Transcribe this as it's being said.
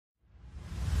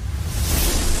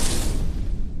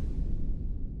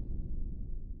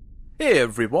Hey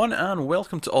everyone, and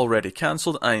welcome to Already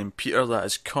Cancelled. I'm Peter, that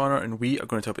is Connor, and we are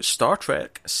going to talk about Star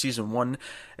Trek Season 1,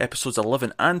 Episodes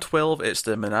 11 and 12. It's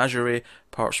the Menagerie,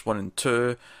 Parts 1 and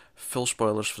 2. Full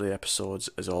spoilers for the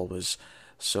episodes, as always.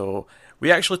 So,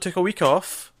 we actually took a week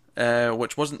off,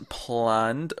 which wasn't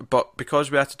planned, but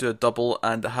because we had to do a double,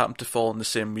 and it happened to fall in the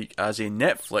same week as a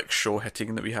Netflix show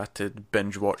hitting that we had to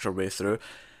binge watch our way through,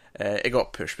 it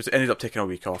got pushed, but it ended up taking a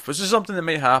week off. This is something that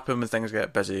might happen when things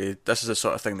get busy. This is the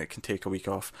sort of thing that can take a week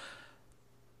off.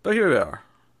 But here we are.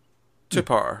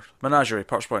 Two-parter. Menagerie,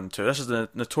 Parts 1 and 2. This is the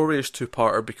notorious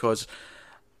two-parter because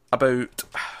about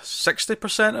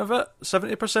 60% of it,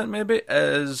 70% maybe,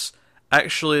 is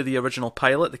actually the original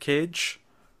pilot, The Cage.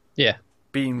 Yeah.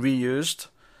 Being reused.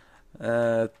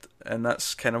 And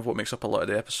that's kind of what makes up a lot of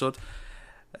the episode.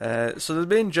 So the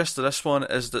main gist of this one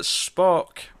is that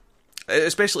Spock...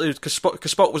 It's basically because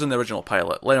Spock was in the original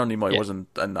pilot. Leonard Nimoy wasn't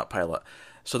in that pilot.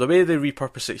 So the way they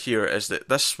repurpose it here is that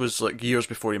this was like years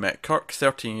before he met Kirk.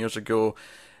 13 years ago,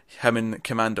 him and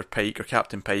Commander Pike, or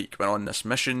Captain Pike, went on this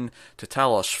mission to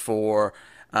Talos 4,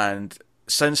 and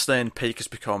since then Pike has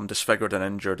become disfigured and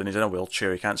injured, and he's in a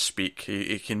wheelchair. He can't speak.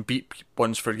 He can beep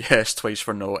once for yes, twice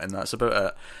for no, and that's about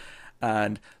it.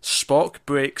 And Spock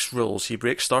breaks rules. He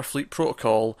breaks Starfleet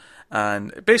protocol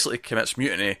and basically commits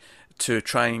mutiny to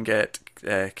try and get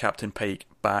Captain Pike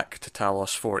back to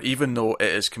Talos 4, even though it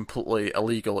is completely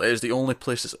illegal. It is the only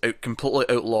place that's completely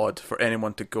outlawed for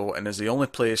anyone to go, and is the only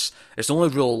place, it's the only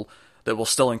rule that will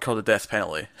still incur the death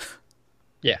penalty.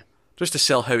 Yeah. Just to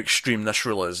sell how extreme this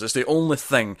rule is. It's the only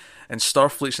thing in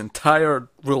Starfleet's entire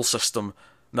rule system,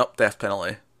 not death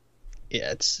penalty. Yeah,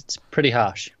 it's pretty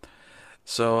harsh.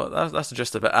 So that's the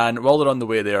gist of it. And while they're on the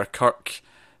way there, Kirk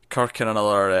and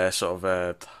another sort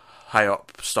of high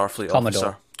up Starfleet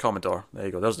officer, Commodore, there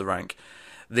you go, there's the rank.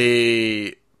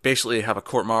 They basically have a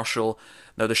court-martial.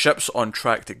 Now the ship's on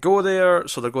track to go there,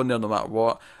 so they're going there no matter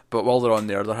what, but while they're on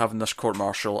there, they're having this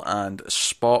court-martial, and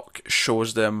Spock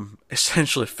shows them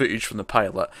essentially footage from the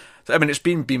pilot. I mean, it's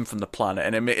been beamed from the planet,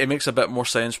 and it makes a bit more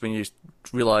sense when you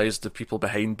realise the people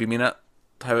behind beaming it,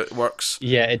 how it works.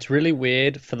 Yeah, it's really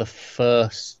weird for the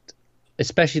first...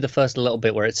 especially the first little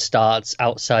bit where it starts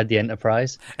outside the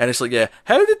Enterprise. And it's like, yeah,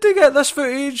 how did they get this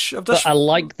footage of this? But I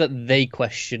like that they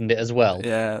questioned it as well.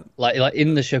 Yeah. Like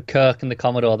in the show, Kirk and the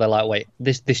Commodore, they're like, wait,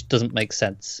 this doesn't make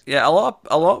sense. Yeah, a lot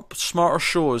of smarter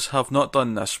shows have not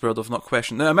done this, where they've not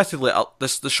questioned. Now, admittedly,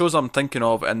 the shows I'm thinking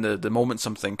of and the moments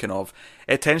I'm thinking of,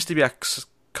 it tends to be a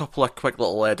couple of quick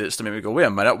little edits to make me go, wait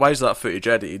a minute, why is that footage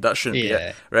edited? That shouldn't be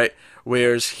it, right?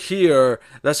 Whereas here,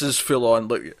 this is full on,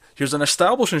 look, here's an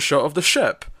establishing shot of the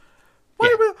ship.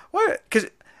 Why?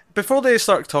 Because before they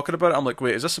start talking about it, I'm like,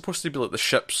 wait, is this supposed to be like the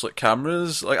ship's like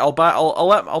cameras? Like,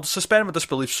 I'll suspend my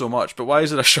disbelief so much, but why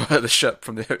is it a shot of the ship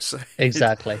from the outside?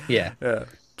 Exactly. Yeah. Yeah.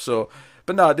 So,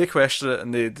 but no, they question it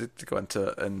and they go into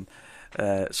it, and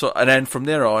and then from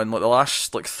there on, like the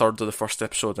last like third of the first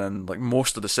episode and like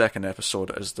most of the second episode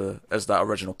is that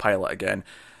original pilot again,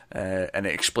 and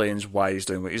it explains why he's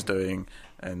doing what he's doing,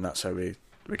 and that's how we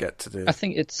get to the. I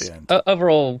think it's the end.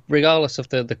 Overall, regardless of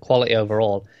the quality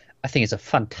overall, I think it's a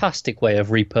fantastic way of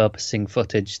repurposing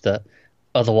footage that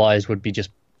otherwise would be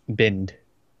just binned.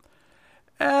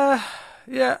 Yeah,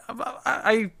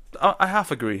 I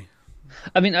half agree.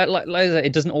 I mean, like I said,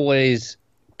 it doesn't always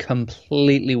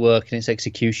completely work in its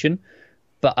execution,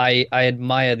 but I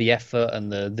admire the effort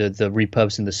and the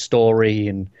repurposing the story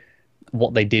and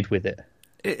what they did with it.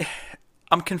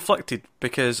 I'm conflicted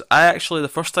because I actually, the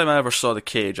first time I ever saw The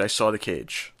Cage, I saw The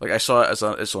Cage. Like, I saw it as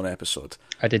its own episode.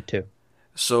 I did too.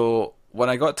 So when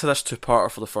I got to this two-parter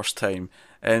for the first time,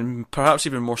 and perhaps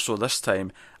even more so this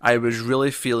time, I was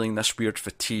really feeling this weird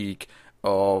fatigue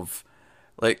of,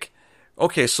 like,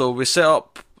 okay, so we set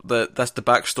up the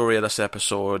backstory of this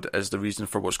episode is the reason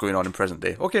for what's going on in present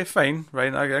day. Okay, fine,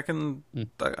 right? I can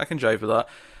jive with that.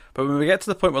 But when we get to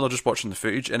the point where they're just watching the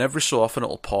footage, and every so often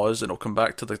it'll pause and it'll come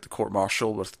back to the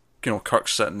court-martial with, you know, Kirk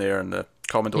sitting there and the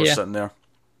Commodore sitting there.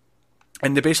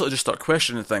 And they basically just start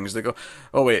questioning things. They go,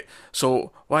 oh wait,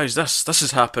 so why is this? This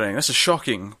is happening. This is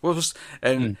shocking. What was?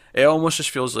 And it almost just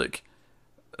feels like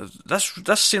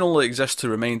this scene only exists to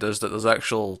remind us that there's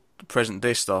actual present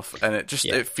day stuff, and it just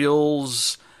it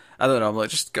feels. I don't know. I'm like,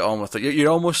 just get on with it.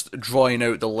 You're almost drawing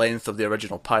out the length of the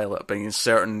original pilot by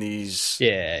inserting these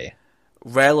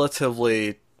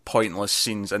relatively pointless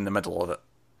scenes in the middle of it.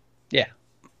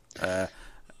 Yeah.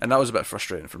 And that was a bit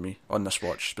frustrating for me on this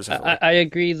watch specifically. I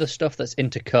agree the stuff that's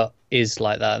intercut is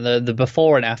like that. The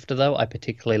before and after, though, I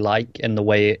particularly like in the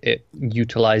way it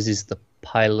utilises the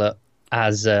pilot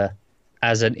as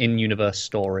an in-universe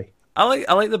story.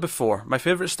 I like the before. My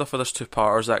favourite stuff of this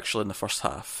two-parter is actually in the first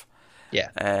half.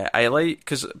 Yeah. I like,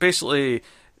 because basically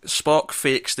Spock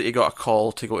fakes that he got a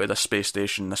call to go to this space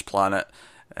station, this planet,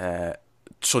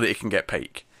 so that he can get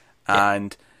Pike. Yeah.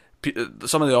 And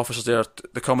some of the officers there,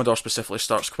 the Commodore specifically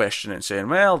starts questioning and saying,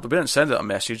 well, we didn't send out a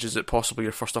message, is it possible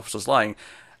your first officer's lying?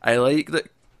 I like that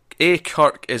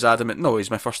Kirk is adamant, no,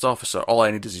 he's my first officer, all I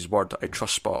need is his word, I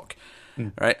trust Spock.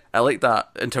 Right? I like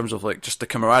that in terms of like just the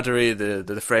camaraderie,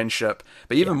 the friendship.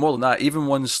 But even more than that, even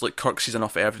once like Kirk sees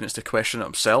enough evidence to question it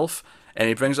himself, and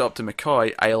he brings it up to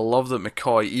McCoy, I love that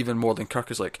McCoy, even more than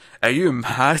Kirk, is like, are you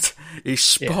mad? He's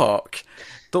Spock.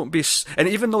 Don't be... And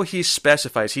even though he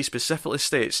specifically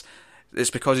states, it's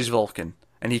because he's Vulcan,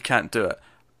 and he can't do it.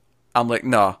 I'm like,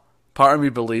 nah. Part of me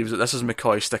believes that this is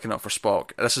McCoy sticking up for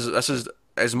Spock. This is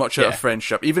as much out of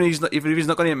friendship. Even if he's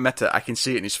not going to admit it, I can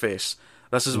see it in his face.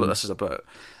 This is what this is about.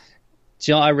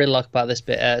 Do you know what I really like about this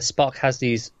bit? Spock has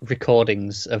these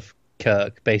recordings of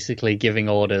Kirk basically giving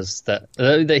orders that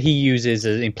he uses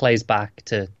and he plays back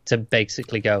to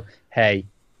basically go, hey,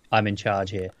 I'm in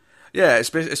charge here. Yeah, it's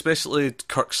basically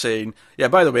Kirk saying, yeah,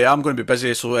 by the way, I'm going to be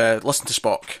busy, so listen to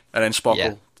Spock. And then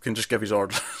Spock can just give his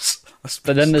orders.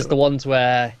 But then there's the ones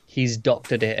where he's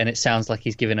doctored it and it sounds like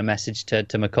he's giving a message to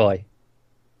McCoy.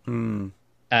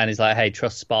 And he's like, hey,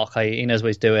 trust Spock. He knows what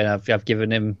he's doing. I've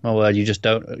given him my word. You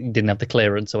didn't have the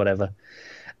clearance or whatever.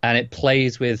 And it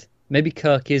plays with, maybe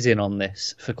Kirk is in on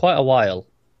this for quite a while.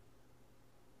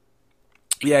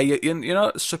 Yeah, you're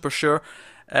not super sure.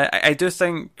 I do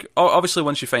think, obviously,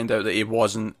 once you find out that he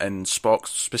wasn't, and Spock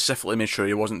specifically made sure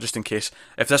he wasn't, just in case,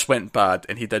 if this went bad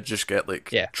and he did just get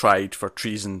tried for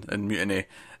treason and mutiny,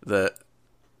 that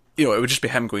it would just be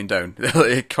him going down.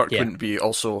 Kirk wouldn't be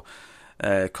also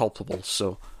culpable.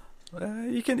 So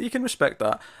you can respect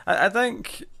that. I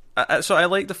think so. I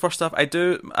like the first half. I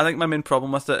think my main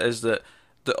problem with it is that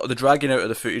the dragging out of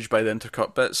the footage by the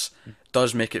intercut bits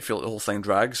does make it feel like the whole thing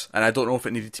drags, and I don't know if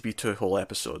it needed to be 2 whole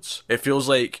episodes. It feels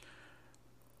like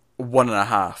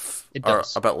 1.5 or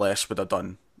a bit less would have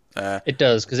done. It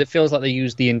does, because it feels like they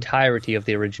used the entirety of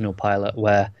the original pilot,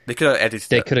 where they could have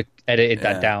edited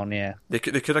that down. Yeah, they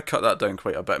could have cut that down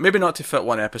quite a bit. Maybe not to fit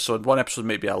one episode. One episode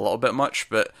might be a little bit much,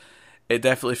 but it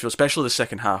definitely feels, especially the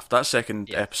second half. That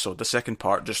second episode, the second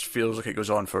part, just feels like it goes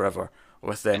on forever,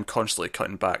 with them constantly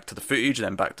cutting back to the footage and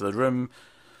then back to the room.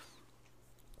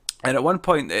 And at one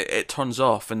point, it turns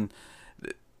off, and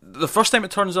the first time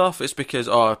it turns off is because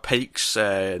Pike's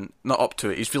not up to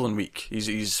it. He's feeling weak.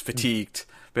 He's fatigued.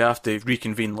 We have to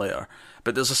reconvene later.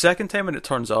 But there's a second time when it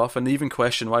turns off, and they even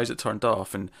question why is it turned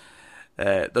off, and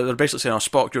they're basically saying,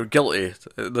 Spock, you're guilty.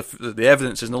 The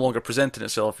evidence is no longer presenting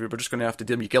itself. We're just going to have to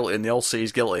deem you guilty, and they all say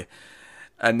he's guilty.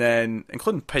 And then,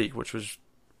 including Pike, which was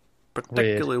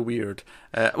particularly weird.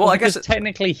 I guess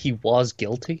technically he was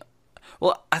guilty.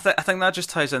 Well, I think that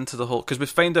just ties into the whole, because we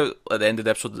find out at the end of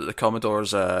the episode that the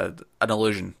Commodore's an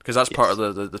illusion, because that's part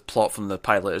of the plot from the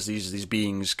pilot, is these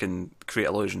beings can create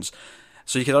illusions.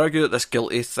 So you could argue that this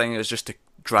guilty thing is just to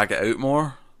drag it out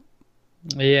more.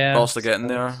 Yeah. Whilst they're getting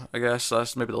there, I guess.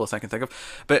 That's maybe the only thing I can think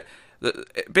of. But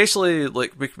basically,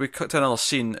 like, we cut to another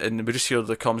scene, and we just hear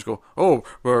the comms go, oh,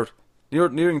 we're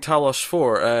nearing Talos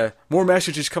 4, more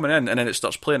messages coming in, and then it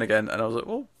starts playing again, and I was like,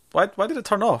 well, why did it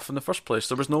turn off in the first place?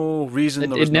 There was no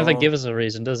reason. It never gives us a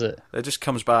reason, does it? It just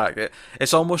comes back.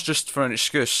 It's almost just for an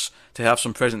excuse to have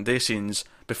some present-day scenes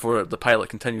before the pilot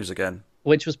continues again.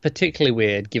 Which was particularly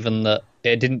weird, given that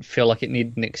it didn't feel like it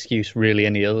needed an excuse really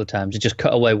any other times. It just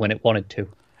cut away when it wanted to.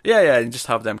 Yeah, and just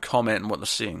have them comment on what they're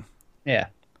seeing. Yeah.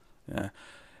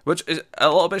 Which is a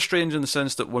little bit strange in the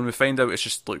sense that when we find out it's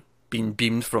just like being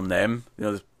beamed from them,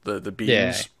 the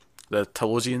beings, the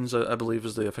Talosians, I believe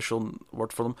is the official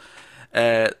word for them.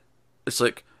 It's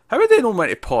like, how would they know when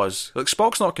to pause? Like,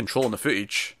 Spock's not controlling the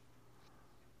footage.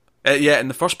 In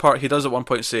the first part, he does at one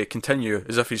point say continue,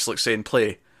 as if he's like saying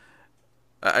play.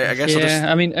 I guess.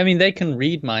 Yeah, I mean, they can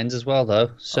read minds as well, though.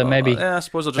 So maybe. I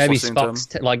suppose I'll just listen Spock's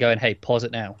to him. like going, "Hey, pause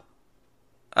it now."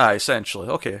 Essentially,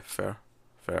 okay, fair.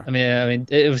 I mean,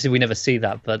 obviously we never see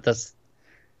that, but it's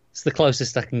the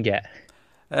closest I can get.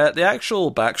 The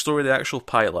actual backstory, the actual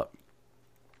pilot,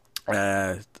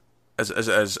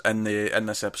 as in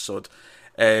this episode,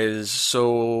 is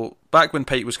so back when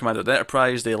Pike was commander of the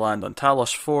Enterprise, they land on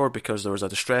Talos 4 because there was a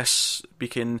distress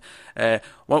beacon. One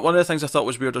of the things I thought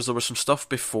was weird is there was some stuff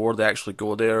before they actually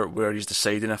go there where he's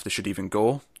deciding if they should even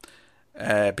go,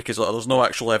 because there's no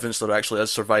actual evidence there actually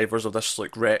is survivors of this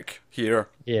like wreck here.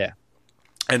 Yeah.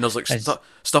 And there's like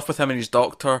stuff with him and his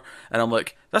doctor, and I'm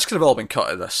like, this could have all been cut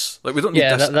out of this. Like, we don't need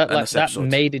this in this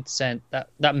episode.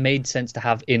 That made sense to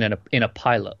have in a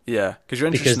pilot. Yeah, because you're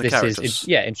interested in the characters.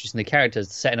 Interested in the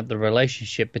characters, setting up the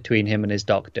relationship between him and his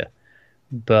doctor.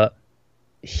 But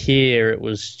here it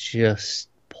was just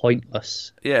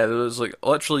pointless. Yeah, there was like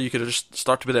literally you could have just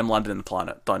started with them landing on the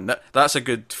planet. Done. That's a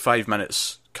good 5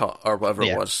 minutes cut or whatever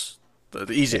it was.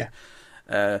 Easy.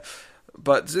 Yeah.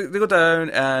 But they go down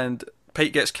and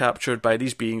Pike gets captured by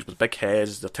these beings with big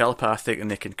heads. They're telepathic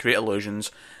and they can create illusions.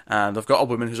 And they've got a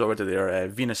woman who's already there,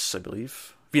 Venus, I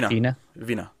believe. Vina.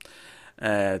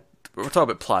 We're talking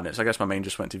about planets. I guess my mind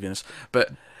just went to Venus.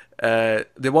 But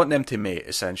they want them to mate,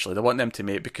 essentially. They want them to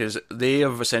mate because they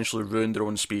have essentially ruined their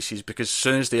own species, because as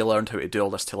soon as they learned how to do all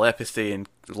this telepathy and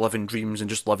live in dreams and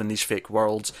just live in these fake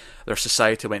worlds, their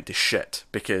society went to shit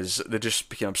because they just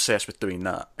became obsessed with doing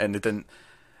that, and they didn't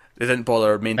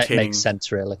bother maintaining makes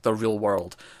sense, really. the real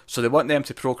world. So they want them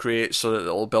to procreate so that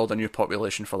it'll build a new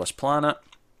population for this planet.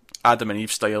 Adam and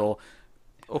Eve style.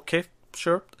 Okay,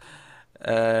 sure.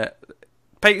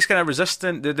 Pike's kind of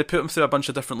resistant. They put him through a bunch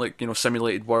of different,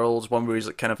 simulated worlds. One where he's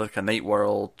kind of like a night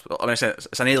world. I mean,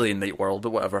 it's an alien night world, but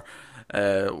whatever.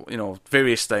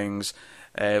 Various things.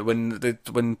 When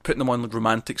putting them on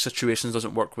romantic situations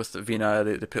doesn't work with Vina,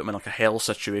 they put him in like a hell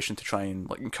situation to try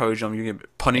and encourage him. You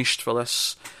get punished for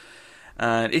this.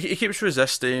 And he keeps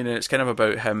resisting, and it's kind of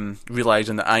about him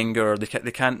realising that anger, they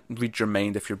can't read your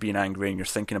mind if you're being angry and you're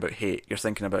thinking about hate, you're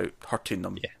thinking about hurting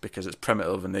them, because it's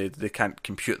primitive and they can't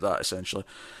compute that, essentially.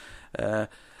 And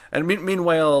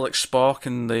meanwhile, Spock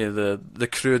and the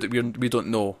crew that we don't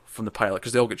know from the pilot,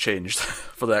 because they all get changed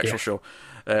for the actual show,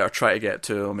 are trying to get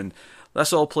to him, and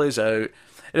this all plays out.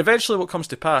 And eventually what comes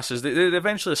to pass is they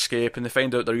eventually escape, and they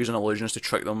find out they're using illusions to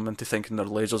trick them into thinking their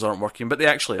lasers aren't working, but they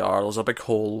actually are. There's a big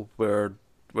hole where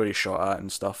he's shot at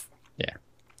and stuff. Yeah.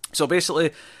 So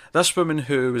basically, this woman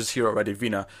who was here already,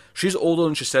 Vina, she's older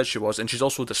than she said she was, and she's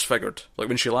also disfigured. Like,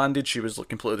 when she landed, she was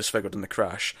completely disfigured in the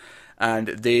crash. And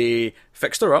they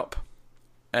fixed her up.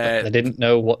 They didn't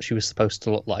know what she was supposed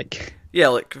to look like. Yeah,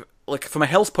 like from a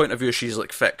health point of view, she's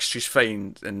fixed. She's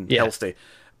fine and healthy.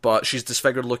 But she's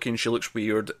disfigured looking, she looks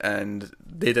weird, and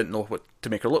they didn't know what to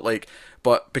make her look like.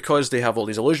 But because they have all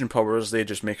these illusion powers, they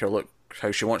just make her look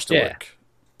how she wants to look,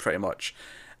 pretty much.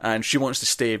 And she wants to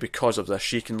stay because of this.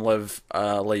 She can live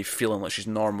a life feeling like she's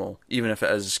normal, even if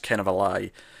it is kind of a lie.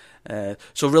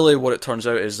 So really what it turns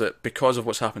out is that because of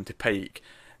what's happened to Pike,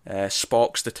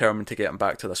 Spock's determined to get him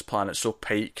back to this planet so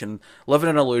Pike can live in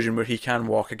an illusion where he can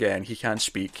walk again, he can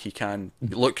speak, he can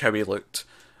look how he looked,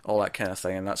 all that kind of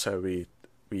thing. And that's how we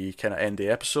kind of end the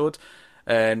episode.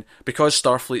 And because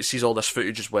Starfleet sees all this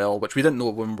footage as well, which we didn't know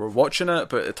when we were watching it,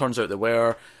 but it turns out they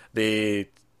were,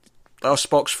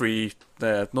 Spock's free,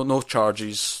 no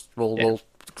charges, we'll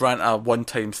grant a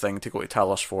one-time thing to go to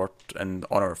Talos for in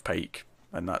honour of Pike,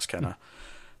 and that's kind of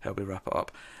how we wrap it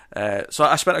up. So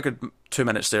I spent a good 2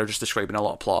 minutes there just describing a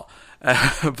lot of plot,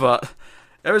 but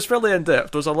it was fairly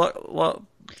in-depth. There was a lot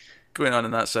going on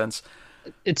in that sense.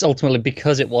 It's ultimately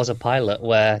because it was a pilot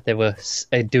where they were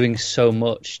doing so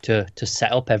much to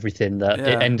set up everything that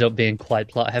it ended up being quite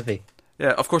plot heavy.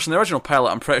 Yeah, of course, in the original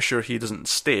pilot, I'm pretty sure he doesn't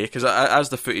stay, because as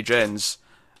the footage ends,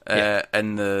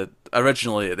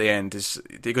 originally at the end,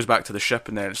 he goes back to the ship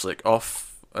and then it's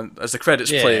off, and as the credits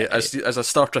play, as a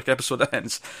Star Trek episode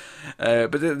ends.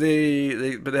 But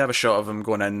they have a shot of him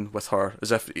going in with her,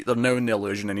 as if they're now in the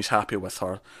illusion and he's happy with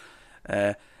her.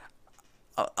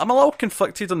 I'm a little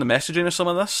conflicted on the messaging of some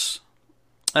of this.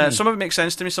 Some of it makes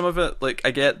sense to me. Some of it,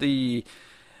 I get the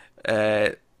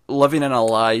living in a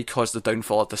lie caused the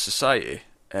downfall of the society,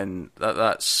 and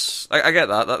that's I get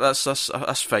that.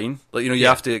 That's fine. You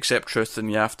have to accept truth, and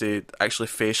you have to actually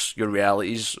face your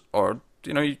realities, or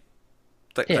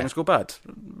things go bad.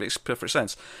 It makes perfect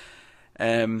sense.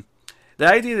 The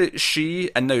idea that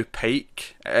she and now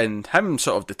Pike and him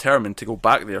sort of determined to go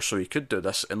back there so he could do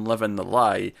this and live in the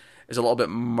lie is a little bit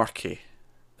murky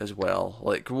as well.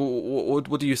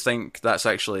 What do you think that's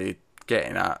actually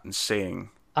getting at and saying?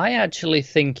 I actually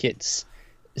think it's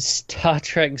Star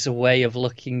Trek's way of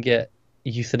looking at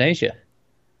euthanasia.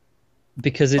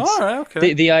 Because it's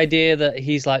the idea that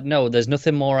he's like, no, there's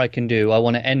nothing more I can do. I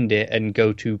want to end it and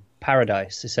go to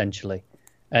paradise, essentially,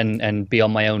 and be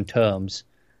on my own terms.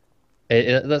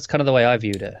 That's kind of the way I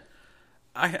viewed it.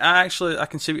 I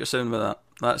can see what you're saying with that.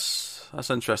 That's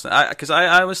interesting. Because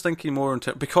I was thinking more in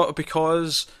terms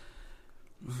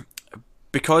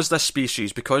because this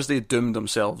species, because they doomed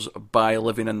themselves by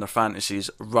living in their fantasies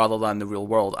rather than the real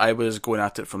world. I was going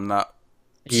at it from that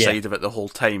side of it the whole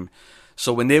time.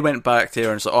 So when they went back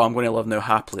there and said, "Oh, I'm going to live now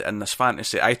happily in this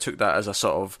fantasy," I took that as a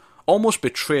sort of almost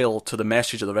betrayal to the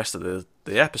message of the rest of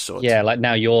the episode. Yeah,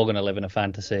 now you're going to live in a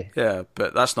fantasy. Yeah,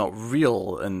 but that's not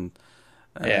real. And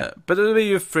but the way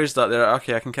you've phrased that there,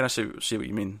 okay, I can kind of see what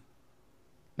you mean.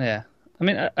 Yeah, I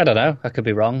mean, I don't know. I could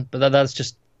be wrong, but that's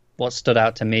just what stood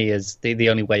out to me as the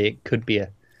only way it could be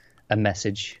a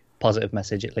message, positive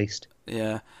message at least.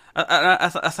 Yeah,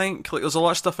 I think like there's a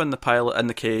lot of stuff in the pilot, in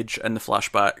the cage, in the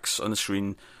flashbacks on the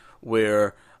screen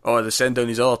where they send down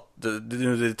these other,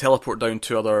 they teleport down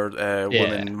to other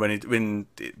women when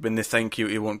they think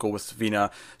he won't go with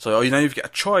Vina. So now you've got a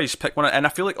choice, pick one. And I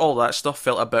feel like all that stuff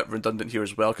felt a bit redundant here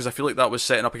as well, because I feel like that was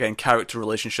setting up again character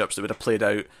relationships that would have played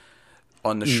out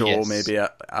on the show maybe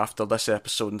after this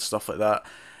episode and stuff like that.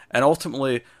 And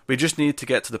ultimately, we just needed to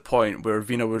get to the point where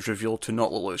Vina was revealed to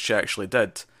not look like she actually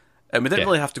did. And we didn't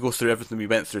really have to go through everything we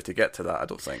went through to get to that, I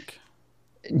don't think.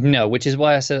 No, which is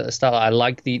why I said at the start, I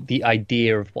like the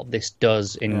idea of what this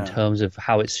does in terms of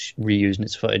how it's reusing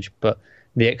its footage, but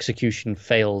the execution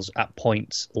fails at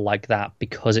points like that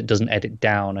because it doesn't edit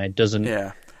down. It doesn't...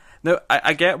 Yeah. Now,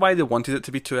 I get why they wanted it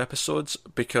to be 2 episodes,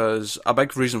 because a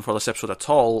big reason for this episode at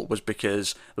all was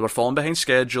because they were falling behind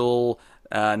schedule,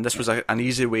 and this was an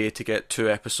easy way to get 2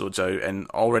 episodes out and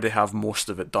already have most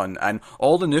of it done. And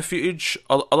all the new footage,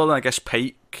 other than I guess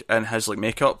Pike and his like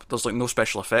makeup, there's like no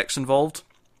special effects involved.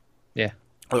 Yeah.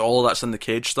 Like, all of that's in the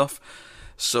cage stuff.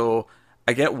 So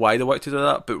I get why they wanted to do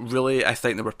that, but really I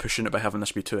think they were pushing it by having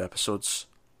this be 2 episodes.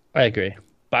 I agree.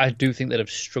 But I do think they'd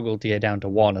have struggled to get down to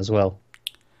 1 as well.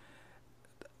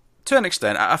 To an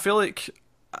extent. I feel like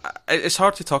it's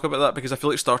hard to talk about that because I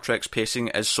feel like Star Trek's pacing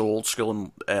is so old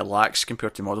school and lax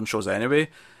compared to modern shows anyway,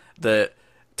 that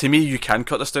to me you can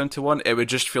cut this down to 1. It would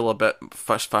just feel a bit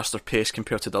faster paced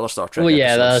compared to the other Star Trek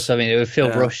episodes. That's what I mean. It would feel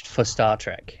rushed for Star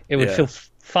Trek. It would feel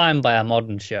fine by a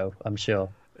modern show, I'm sure.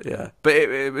 Yeah, but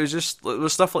it was just, there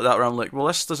was stuff like that where I'm like, well,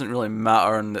 this doesn't really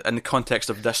matter in the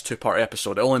context of this 2-part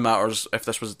episode. It only matters if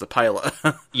this was the pilot.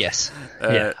 Yes,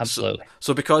 yeah, absolutely.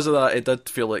 So because of that, it did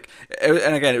feel like,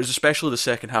 and again, it was especially the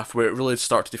second half where it really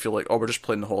started to feel like, we're just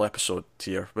playing the whole episode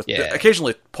here, with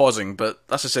occasionally pausing, but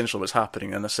that's essentially what's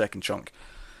happening in the second chunk.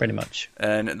 Pretty much.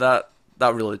 And that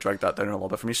really dragged that down a little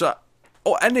bit for me. So,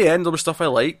 in the end, there was stuff I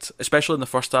liked, especially in the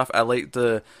first half. I liked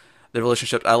the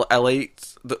relationship. I liked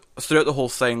throughout the whole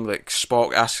thing, like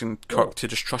Spock asking Kirk to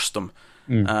just trust him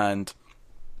and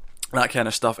that kind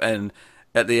of stuff. And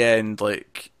at the end,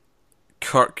 like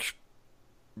Kirk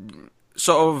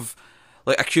sort of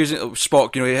like accusing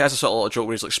Spock. You know, he has a sort of little joke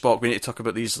where he's like, "Spock, we need to talk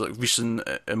about these like recent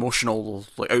emotional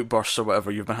like outbursts or whatever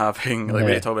you've been having. Like,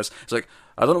 we need to talk about this." It's like,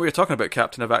 "I don't know what you're talking about,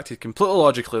 Captain. I've acted completely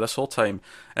logically this whole time."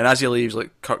 And as he leaves,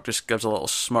 like Kirk just gives a little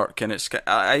smirk, and it's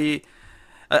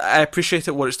I appreciate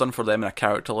it what it's done for them on a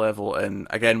character level, and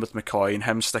again with McCoy and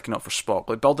him sticking up for Spock,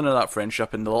 like building of that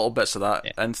friendship and the little bits of that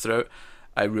in throughout,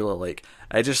 I really like.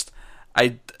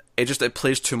 It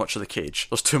plays too much of the cage.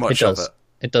 There's too much of it.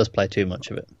 It does play too much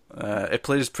of it. It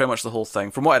plays pretty much the whole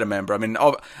thing, from what I remember. I mean,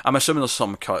 I'm assuming there's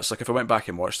some cuts. Like if I went back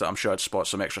and watched it, I'm sure I'd spot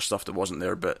some extra stuff that wasn't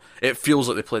there, but it feels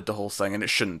like they played the whole thing, and it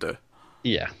shouldn't do.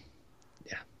 Yeah.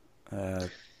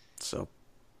 So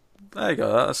there you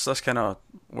go. That's kind of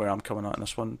where I'm coming at in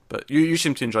this one. But you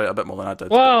seem to enjoy it a bit more than I did.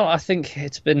 Well, I think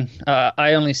it's been...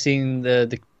 I only seen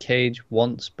the cage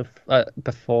once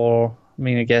before. I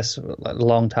mean, I guess like a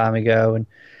long time ago, and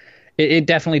it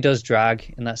definitely does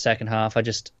drag in that second half. I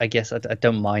guess I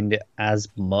don't mind it as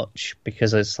much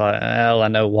because it's like, well, I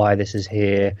know why this is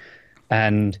here,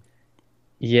 and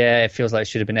yeah, it feels like it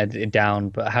should have been edited down.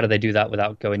 But how do they do that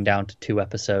without going down to 2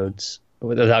 episodes?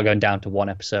 Without going down to 1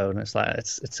 episode? And it's like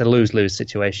it's a lose-lose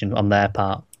situation on their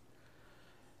part.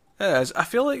 Yeah, I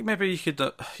feel like maybe you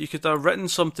could have written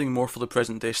something more for the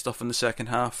present day stuff in the second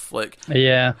half. Like,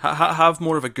 have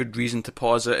more of a good reason to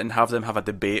pause it and have them have a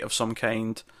debate of some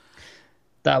kind.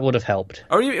 That would have helped.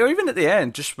 Or even at the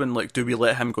end, just when like, do we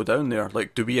let him go down there?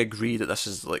 Like, do we agree that this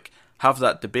is like, have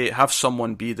that debate, have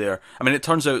someone be there? I mean, it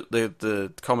turns out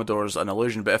the Commodore's an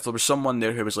illusion, but if there was someone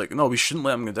there who was like, no, we shouldn't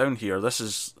let him go down here. This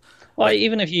is. Well,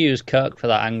 even if you use Kirk for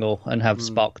that angle and have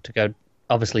Spock to go,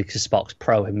 obviously because Spock's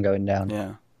pro him going down.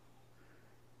 Yeah.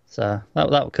 So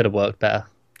that could have worked better.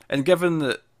 And given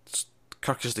that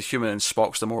Kirk is the human and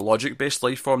Spock's the more logic-based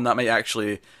life form, that might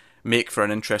actually make for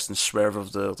an interesting swerve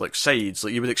of the like sides.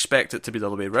 Like you would expect it to be the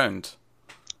other way around.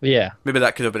 Yeah. Maybe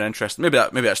that could have been interesting. Maybe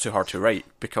that's too hard to write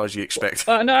because you expect.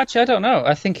 No, actually, I don't know.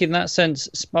 I think in that sense,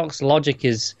 Spock's logic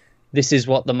is this is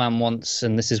what the man wants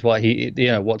and this is what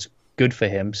what's good for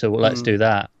him. So let's do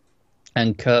that.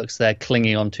 And Kirk's there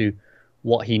clinging on to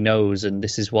what he knows, and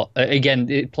this is what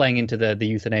again playing into the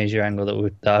euthanasia angle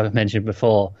that I've mentioned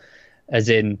before, as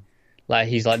in like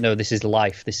he's like, no, this is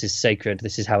life, this is sacred,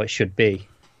 this is how it should be,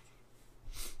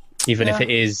 even if it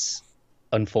is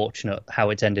unfortunate how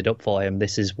it's ended up for him.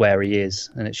 This is where he is,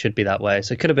 and it should be that way.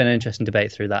 So it could have been an interesting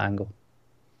debate through that angle.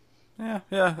 Yeah.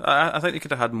 I think you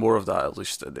could have had more of that at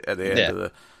least at the end of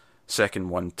the second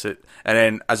one and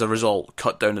then as a result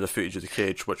cut down to the footage of the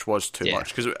cage, which was too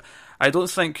much. Because I don't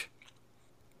think,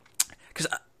 because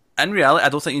in reality, I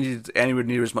don't think you needed anywhere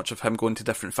near as much of him going to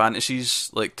different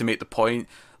fantasies, like, to make the point.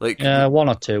 Like, one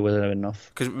or two were enough.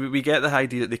 Because we get the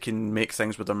idea that they can make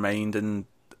things with their mind, and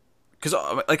because,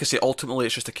 like I say, ultimately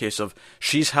it's just a case of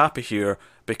she's happy here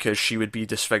because she would be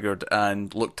disfigured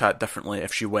and looked at differently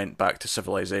if she went back to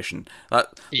civilization.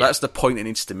 That's the point it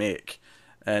needs to make,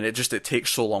 and it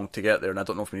takes so long to get there, and I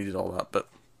don't know if we needed all that, but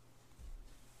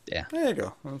yeah, there you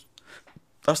go.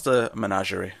 That's the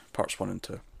menagerie, parts 1 and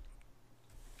 2.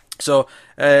 So,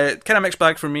 kind of mixed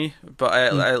bag for me, but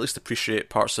I at least appreciate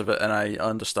parts of it, and I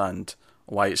understand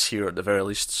why it's here at the very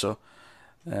least. So,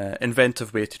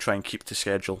 inventive way to try and keep to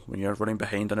schedule when you're running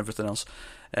behind on everything else.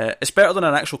 It's better than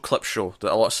an actual clip show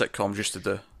that a lot of sitcoms used to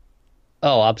do.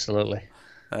 Oh, absolutely.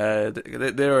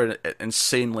 They're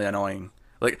insanely annoying.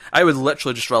 Like, I would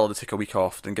literally just rather take a week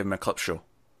off than give them a clip show.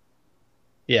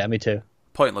 Yeah, me too.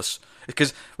 Pointless.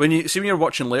 Because when you're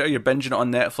watching later, you're binging it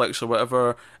on Netflix or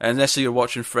whatever, and let's say you're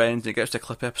watching Friends and it gets to a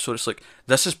clip episode, it's like,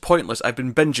 this is pointless. I've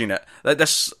been binging it.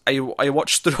 I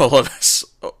watched through all of this,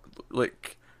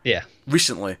 like,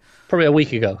 recently. Probably a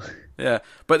week ago. Yeah.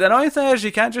 But the annoying thing is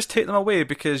you can't just take them away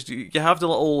because you have the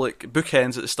little, like,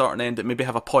 bookends at the start and end that maybe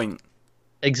have a point.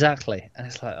 Exactly. And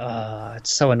it's like,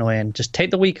 it's so annoying. Just take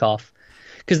the week off.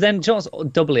 Because then, you know what's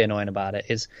doubly annoying about it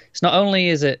is, it's not only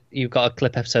is it you've got a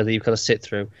clip episode that you've got to sit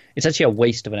through, it's actually a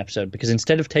waste of an episode, because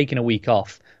instead of taking a week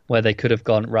off, where they could have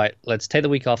gone, right, let's take the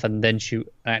week off and then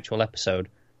shoot an actual episode,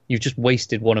 you've just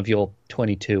wasted one of your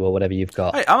 22 or whatever you've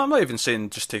got. Hey, I'm not even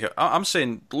saying just take it. I'm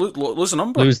saying lose the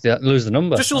number. Lose the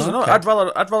number. Just lose the number. I'd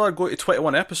rather go to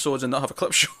 21 episodes and not have a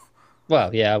clip show.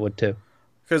 Well, yeah, I would too.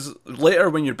 Because later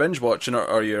when you're binge watching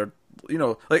or you're, you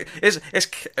know, like,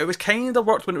 it was kind of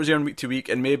worked when it was airing week to week,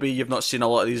 and maybe you've not seen a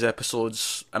lot of these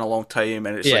episodes in a long time,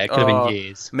 and it's it could have been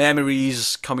years.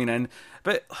 Memories coming in.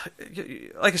 But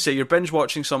like I say, you're binge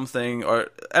watching something, and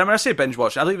when I say binge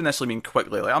watching, I don't even necessarily mean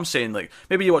quickly. Like, I'm saying, like,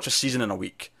 maybe you watch a season in a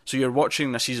week. So you're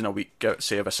watching a season a week,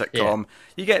 say, of a sitcom.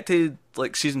 You get to,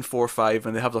 like, season 4 or 5,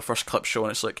 and they have their first clip show,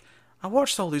 and it's like, I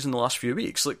watched all these in the last few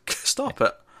weeks. Like, stop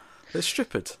it. It's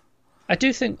stupid. I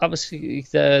do think, obviously,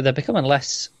 they're becoming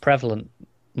less prevalent,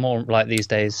 more like these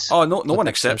days. Oh, no one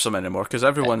accepts them anymore, because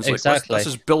everyone's exactly. like,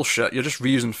 this is bullshit, you're just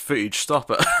reusing footage,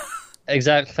 stop it.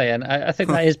 Exactly, and I think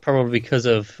that is probably because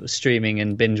of streaming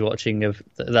and binge watching of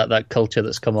that culture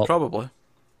that's come up. Probably.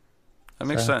 That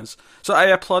makes sense. So I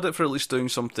applaud it for at least doing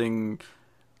something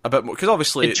a bit more, because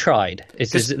obviously it tried.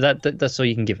 That's all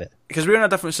you can give it. Because we're in a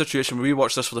different situation where we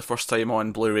watched this for the first time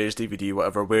on Blu-rays, DVD,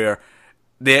 whatever, where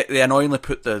they annoyingly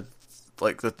put the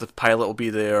pilot will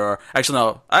be there. Actually,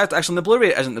 no. Actually, the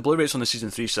Blu-ray isn't. The Blu-ray's on the season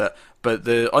 3 set, but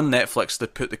on Netflix they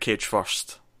put the cage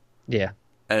first. Yeah.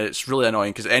 And it's really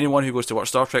annoying because anyone who goes to watch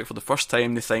Star Trek for the first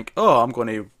time, they think, "Oh, I'm going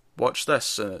to watch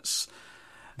this," and it's,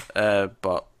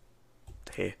 but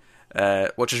hey,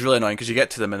 which is really annoying because you get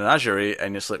to the menagerie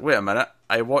and it's like, wait a minute,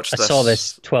 I saw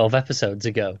this 12 episodes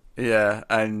ago. Yeah,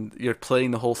 and you're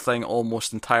playing the whole thing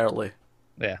almost entirely.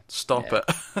 Yeah, stop it.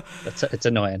 It's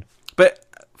annoying. But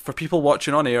for people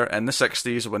watching on air in the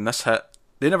 60s when this hit,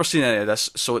 they never seen any of this,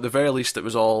 so at the very least it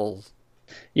was all.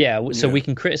 Yeah, so we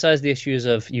can criticise the issues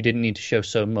of you didn't need to show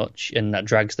so much and that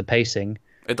drags the pacing.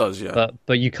 It does, yeah.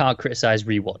 But you can't criticise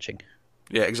rewatching.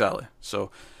 Yeah, exactly. So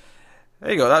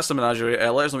there you go, that's the menagerie.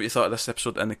 Let us know what you thought of this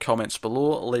episode in the comments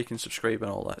below. Like and subscribe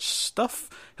and all that stuff.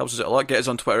 Helps us out a lot. Get us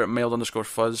on Twitter at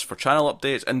mailed_fuzz for channel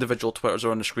updates. Individual Twitters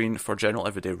are on the screen for general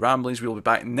everyday ramblings. We will be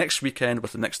back next weekend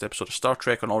with the next episode of Star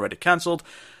Trek on Already Cancelled.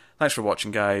 Thanks for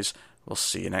watching, guys. We'll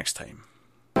see you next time.